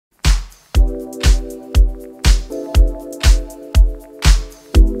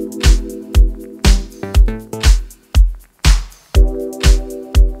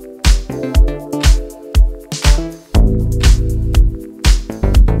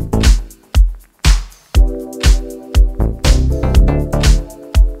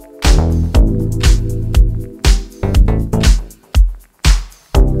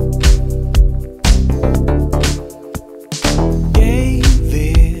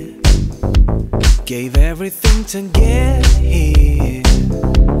Gave everything to get here.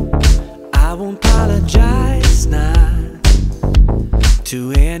 I won't apologize now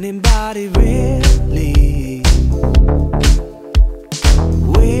to anybody really.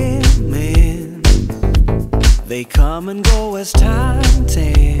 Women, they come and go as time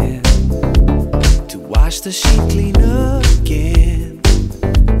tends to wash the sheet clean again.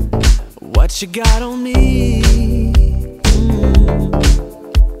 What you got on me?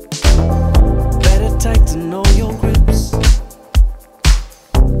 Better tight to know your grips.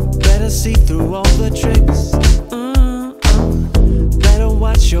 Better see through all the tricks. Better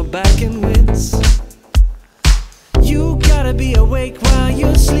watch your back and wits. You gotta be awake while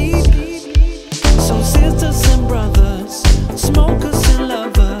you sleep. So sisters and brothers, smokers and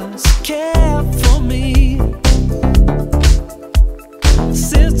lovers, care for me.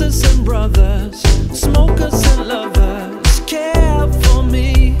 Sisters and brothers, smokers and lovers, care for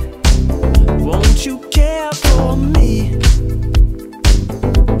me. Won't you care for me?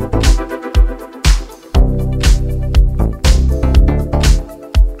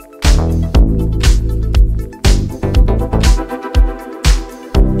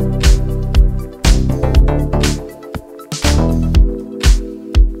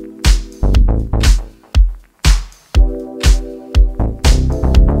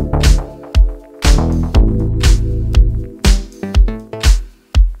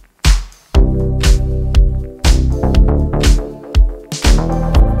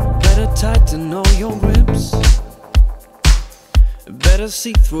 To know your grips. Better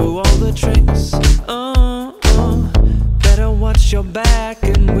see through all the tricks. Better watch your back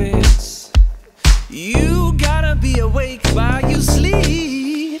and wits. You gotta be awake while you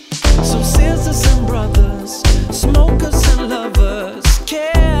sleep. So sisters and brothers, smokers and lovers,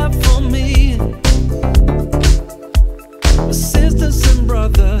 care for me. Sisters and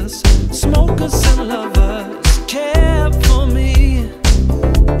brothers, smokers and lovers, care for me.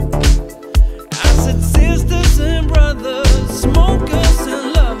 Sisters and brothers, smokers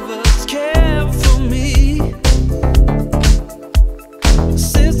and lovers, care for me.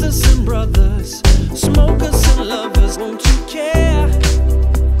 Sisters and brothers, smokers and lovers, won't you care?